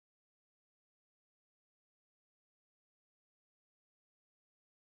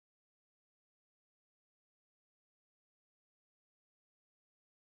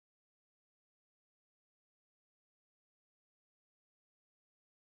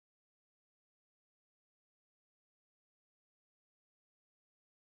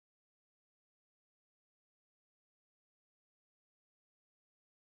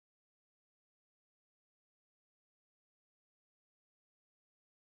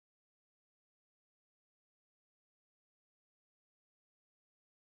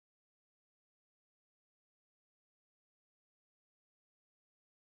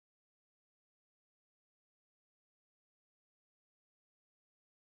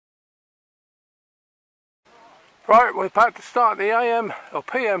Right, we're about to start the AM or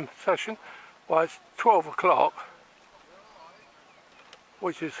PM session. Well, it's 12 o'clock,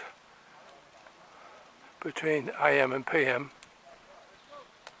 which is between AM and PM.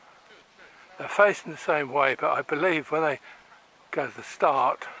 They're facing the same way, but I believe when they go to the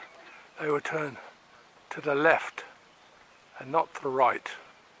start, they will turn to the left and not to the right,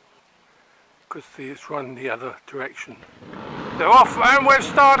 because it's run the other direction. They're off and we've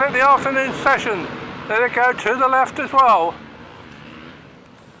started the afternoon session. Let it go to the left as well.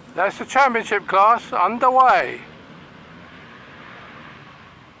 That's the championship class underway.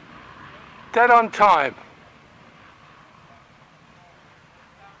 Dead on time.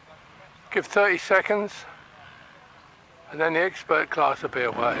 Give 30 seconds and then the expert class will be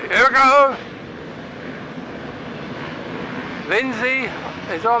away. Here we go! Lindsay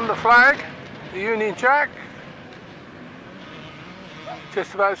is on the flag, the Union Jack.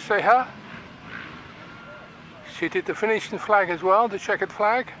 Just about to see her. She did the finishing flag as well, the checkered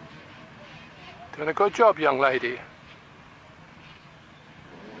flag. Doing a good job, young lady.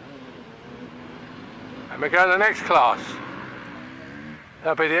 And we go to the next class.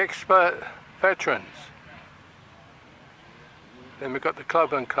 That'll be the expert veterans. Then we've got the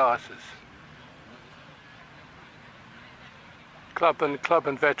club and classes. Club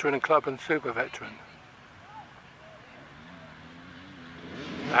and veteran and club and super veteran.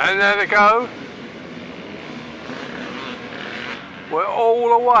 And there they go. We're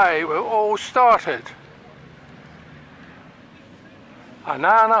all away, we're all started. An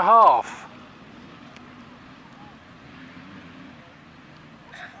hour and a half.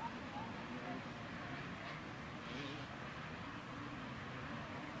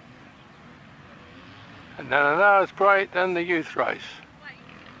 And then an hour's break, then the youth race.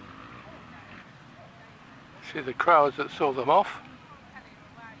 See the crowds that saw them off.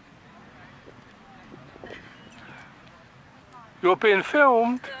 You're being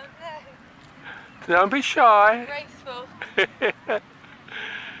filmed. Don't be shy. Graceful.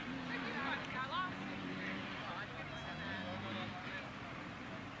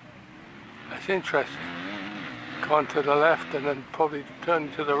 That's interesting. Gone to the left and then probably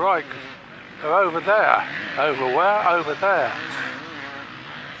turn to the right. They're over there. Over where? Over there.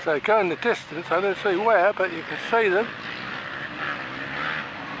 So go in the distance. I don't see where, but you can see them.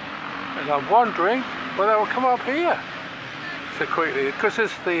 And I'm wondering whether they will come up here so quickly, because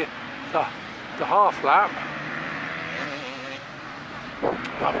it's the half lap.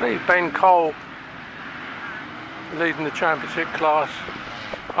 I believe Ben Cole leading the championship class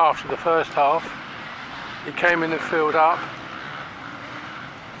after the first half. He came in and filled up.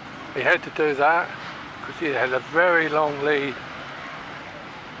 He had to do that because he had a very long lead.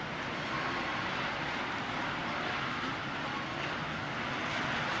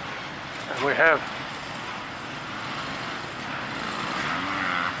 And we have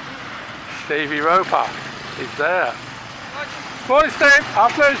Stevie Roper. He's there. Morning, Steve.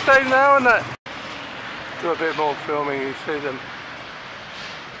 Afternoon, Steve, now, isn't it? Do a bit more filming. You see them.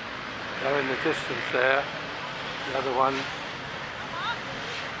 They're in the distance there. The other ones.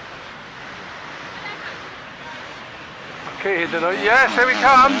 Okay, yes, here we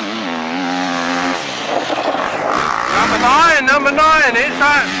come. Number 9, is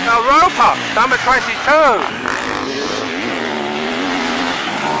that Roper, number 22.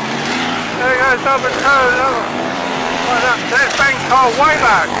 There goes number 2. There's Ben Cole way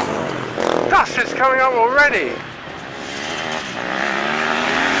back. Dust is coming up already.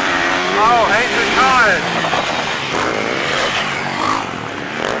 Oh, he's retired.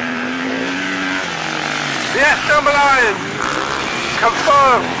 Yes, number 9.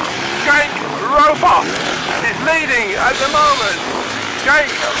 Confirmed. Jake Roper is leading at the moment.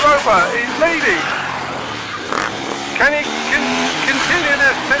 Jake Roper is leading. Can he continue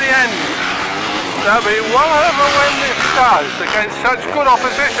this to the end? That'll be one of them when this does, against such good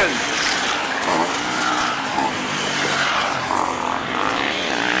opposition.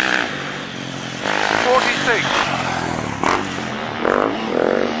 .46.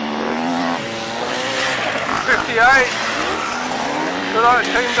 58. Good night,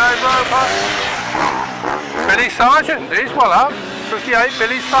 Team Dave Roper. Billy Sargent, he's well up. 58,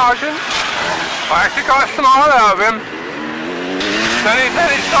 Billy Sargent. I actually got a smile out of him. Then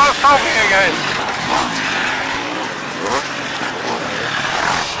he starts talking again.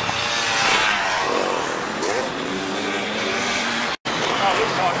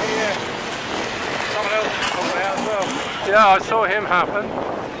 Yeah, I saw him happen.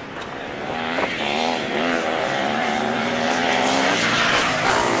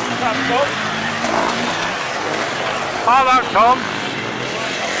 Hello, Tom.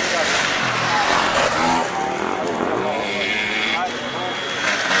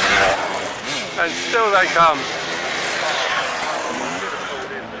 they come.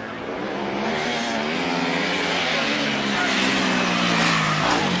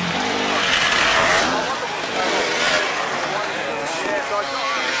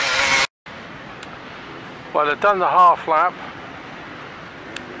 Well, they've done the half lap,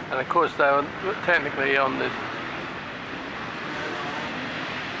 and of course they were technically on this,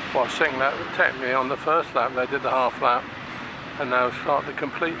 well, second lap, technically on the first lap they did the half lap, and now start the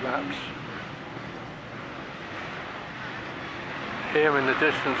complete laps. Here in the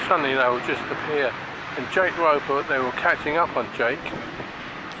distance, suddenly they will just appear, and Jake Roper, they were catching up on Jake,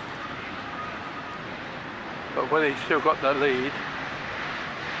 but when he still got the lead,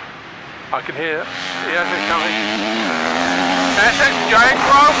 I can hear the engine coming. That's it, Jake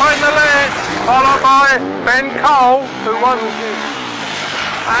Roper in the lead, followed by Ben Cole, who won.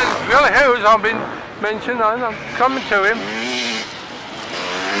 And Bill Hughes, I've been mentioned, I'm coming to him.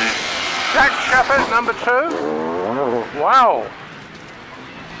 Jack Shepherd, number 2. Wow.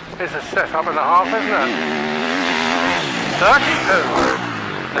 It's a set-up and a half, isn't it?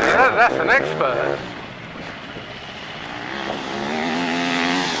 32. That's an expert.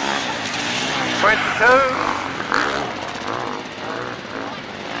 22.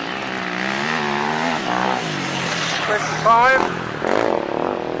 25.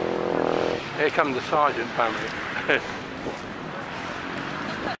 Here comes the Sergeant family.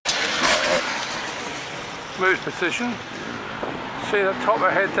 Smooth position. See the top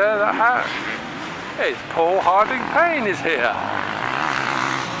ahead there, that hat? It's Paul Harding Payne is here.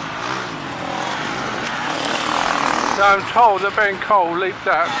 Now I'm told that Ben Cole leaped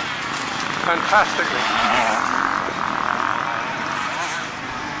out fantastically.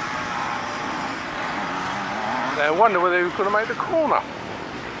 I wonder whether he was going to make the corner.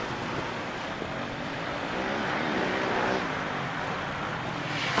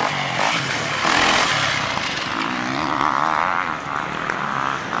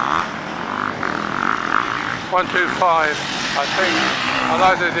 One, 2, 5. I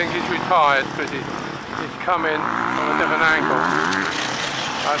like to think he's retired because he's come in from a different angle.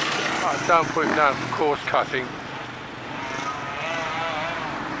 I don't put him down for course cutting.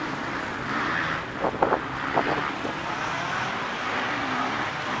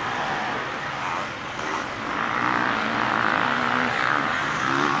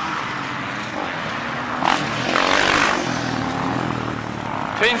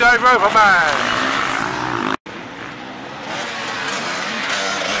 Team Day Rover Man.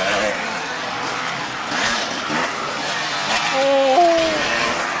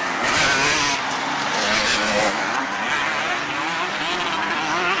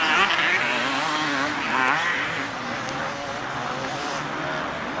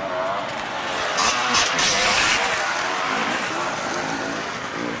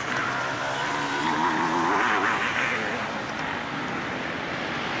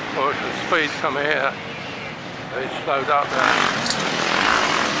 Well, the speed's come here. They slowed up there.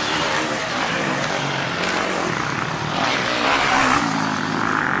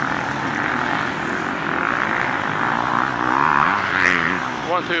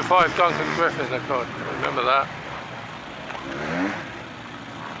 One, 2, 5 Duncan Griffin, of course. Remember that.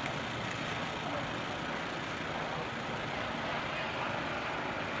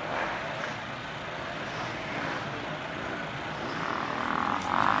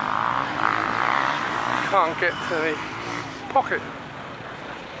 Can't get to the pocket.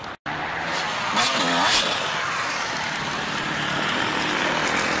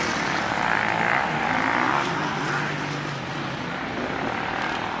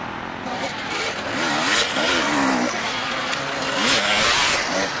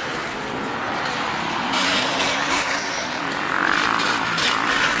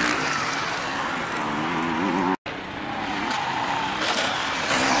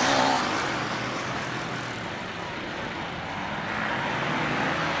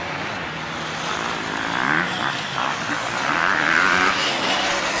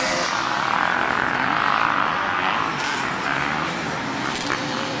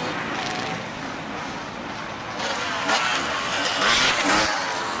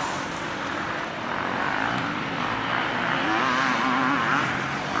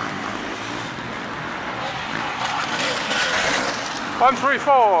 One, 3,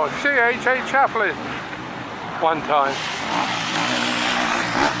 4, CHA Chaplin. One time.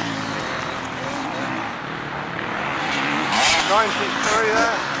 93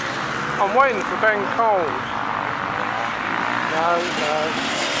 there. I'm waiting for Ben Coles. No.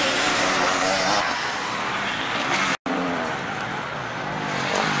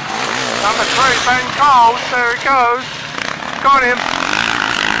 Number 3, Ben Coles. There he goes. Got him.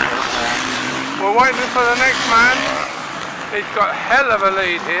 We're waiting for the next man. He's got a hell of a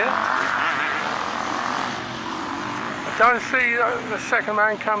lead here. I don't see the second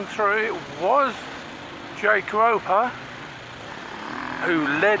man come through. It was Jake Roper who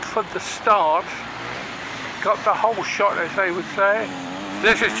led from the start. Got the whole shot, as they would say.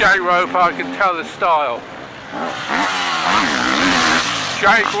 This is Jake Roper, I can tell the style.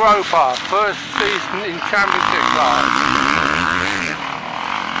 Jake Roper, first season in championship class.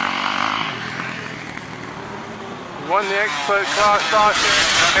 Won the expert class last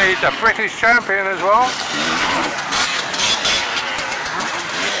year. He's a British champion as well.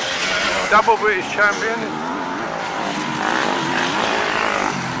 Double British champion.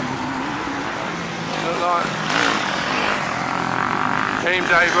 Look like Team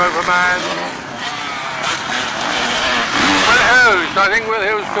Dave Roper man. Will Hughes, I think Will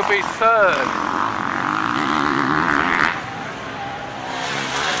Hughes could be third.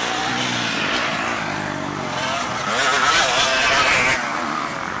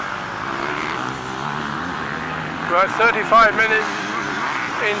 We're at 35 minutes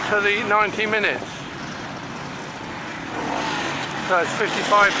into the 90 minutes. So it's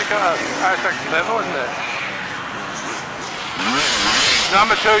 55 to go. That's actually clever, isn't it?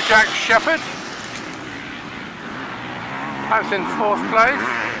 Number 2, Jack Shepherd. That's in 4th place.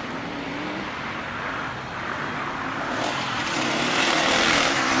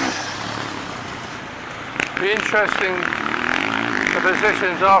 Be interesting the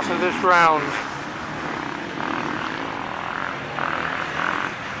positions after this round.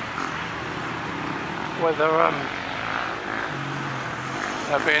 Whether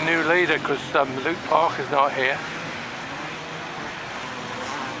there'll be a new leader because Luke Parker's not here.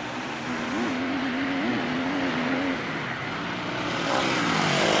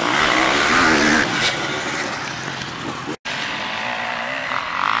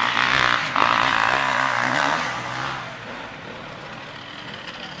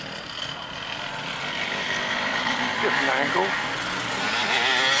 Different angle.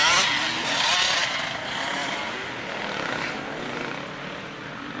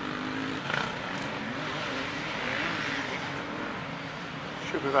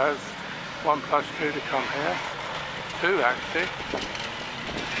 Should be about 1 plus 2 to come here. 2 actually.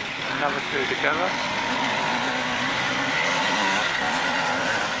 Another 2 together.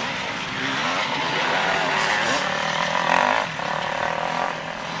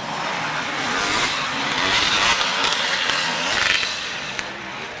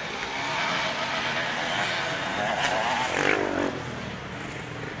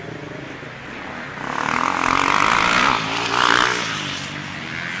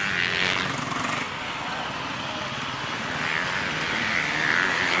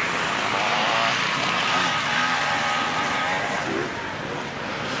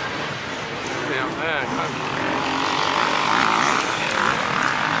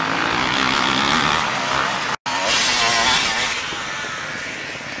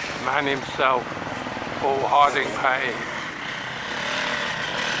 Man himself, Paul Harding Pay.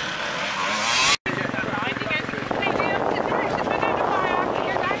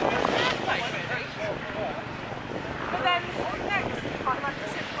 But then next, like the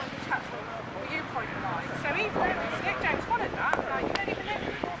 6 point chat for you point the line. So even Nick James followed that, like you don't even know.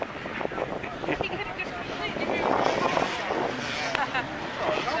 He could have just completely moved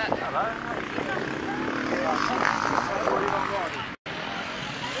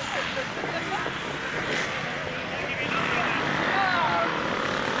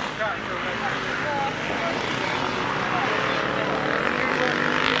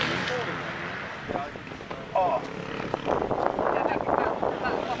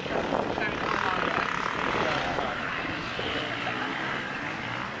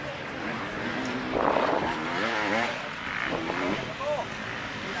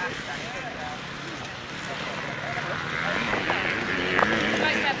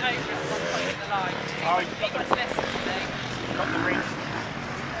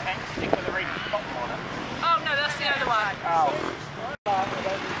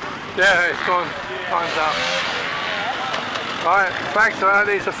Yeah, it's gone. Time's up. Right, thanks for that.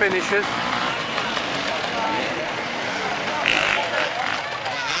 These are finishes.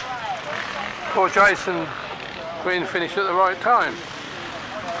 Poor Jason Green finished at the right time.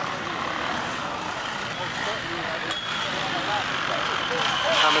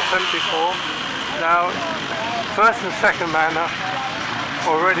 Number 74. Now, first and second man are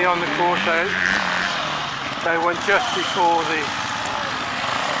already on the course out. They went just before the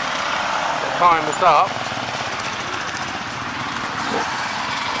time was up.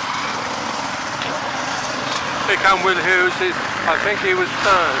 Here come Will Hughes, I think he was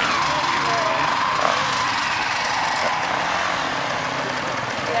third.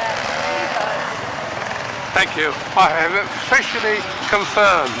 Thank you. I have officially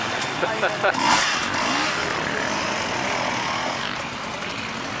confirmed.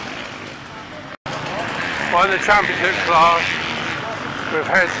 Well, in the championship class, we've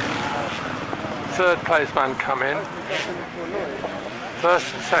had third place man come in.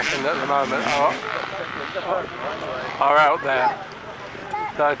 First and second at the moment are out there.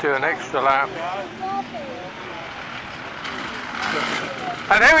 They'll do an extra lap.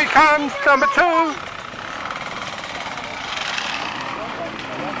 And here he comes, number 2.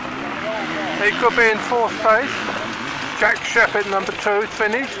 He could be in 4th place. Jack Shepherd, number 2,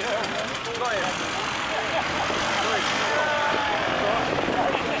 finished.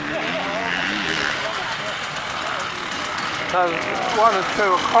 So 1 and 2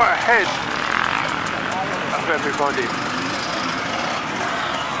 are quite ahead of everybody.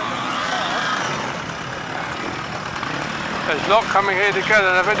 There's a lot coming here together,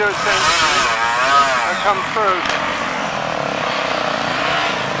 and if I do it then they come through.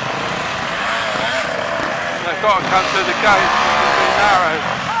 They've got to come through the gates, it's too narrow.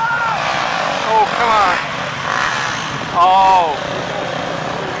 Oh, come on. Oh.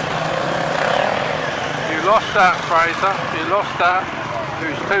 You lost that, Fraser. You lost that.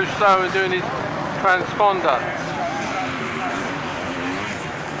 He was too slow in doing his transponder.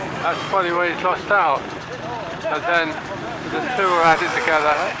 That's probably where he's lost out. And then the 2 are added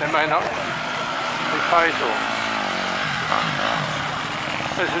together, they may not be fatal.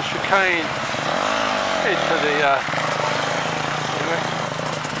 There's a chicane into the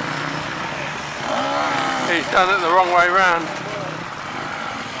he's done it the wrong way round.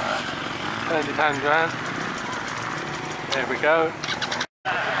 Turned his hand round. There we go.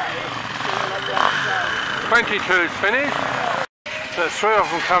 22's finished. There's 3 of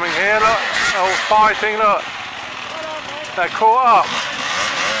them coming here, look. All fighting, look. They're caught up.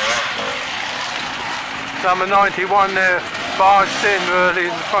 Number 91 there barged in really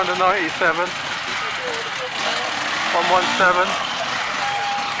in front of 97. 117.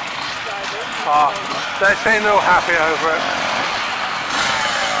 They seem all happy over it.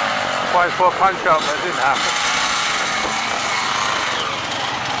 Wait for a punch up, but it didn't happen.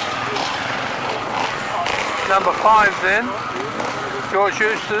 Number 5's in. George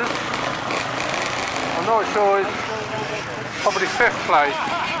Eustace. I'm not sure he's probably 5th place.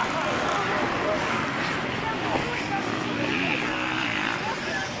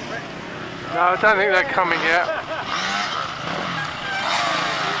 No, I don't think they're coming yet.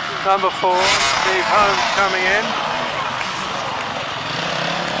 Number 4, Steve Holmes coming in.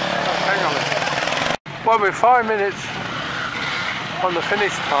 Oh, hang on. Well, we're 5 minutes on the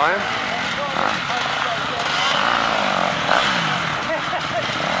finish time.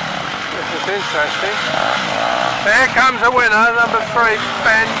 This is interesting. There comes a winner, number 3,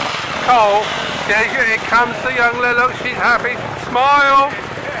 Ben Cole. Here comes the young lady. Look, she's happy. Smile.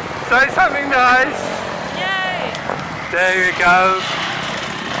 Say something nice. Yay! There you go.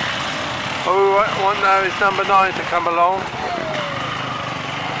 Oh, I want now is number 9 to come along.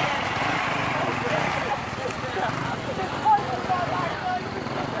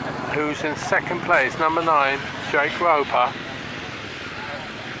 Who's in 2nd place? Number 9, Jake Roper.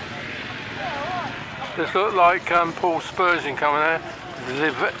 This looked like Paul Spurgeon coming there,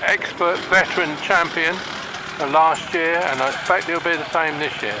 the expert veteran champion of last year, and I expect he'll be the same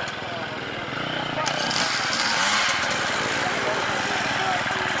this year.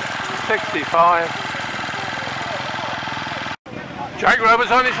 .65. Jake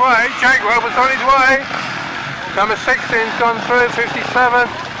Roper's on his way. Jake Roper's on his way. Number 16's gone through. 57.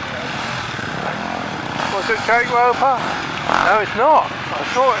 Was it Jake Roper? No, it's not. I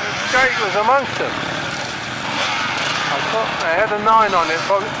thought Jake was amongst them. I thought they had a 9 on it,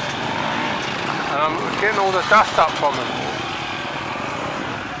 probably. And I'm getting all the dust up from them.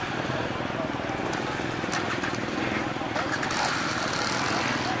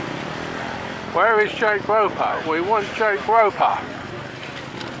 Where is Jake Roper? We want Jake Roper.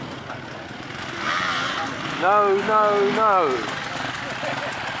 No, no, no.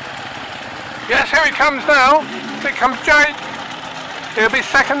 Yes, here he comes now. Here comes Jake. He'll be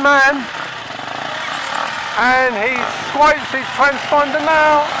 2nd man. And he swipes his transponder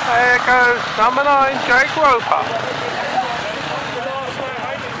now. There goes number 9, Jake Roper.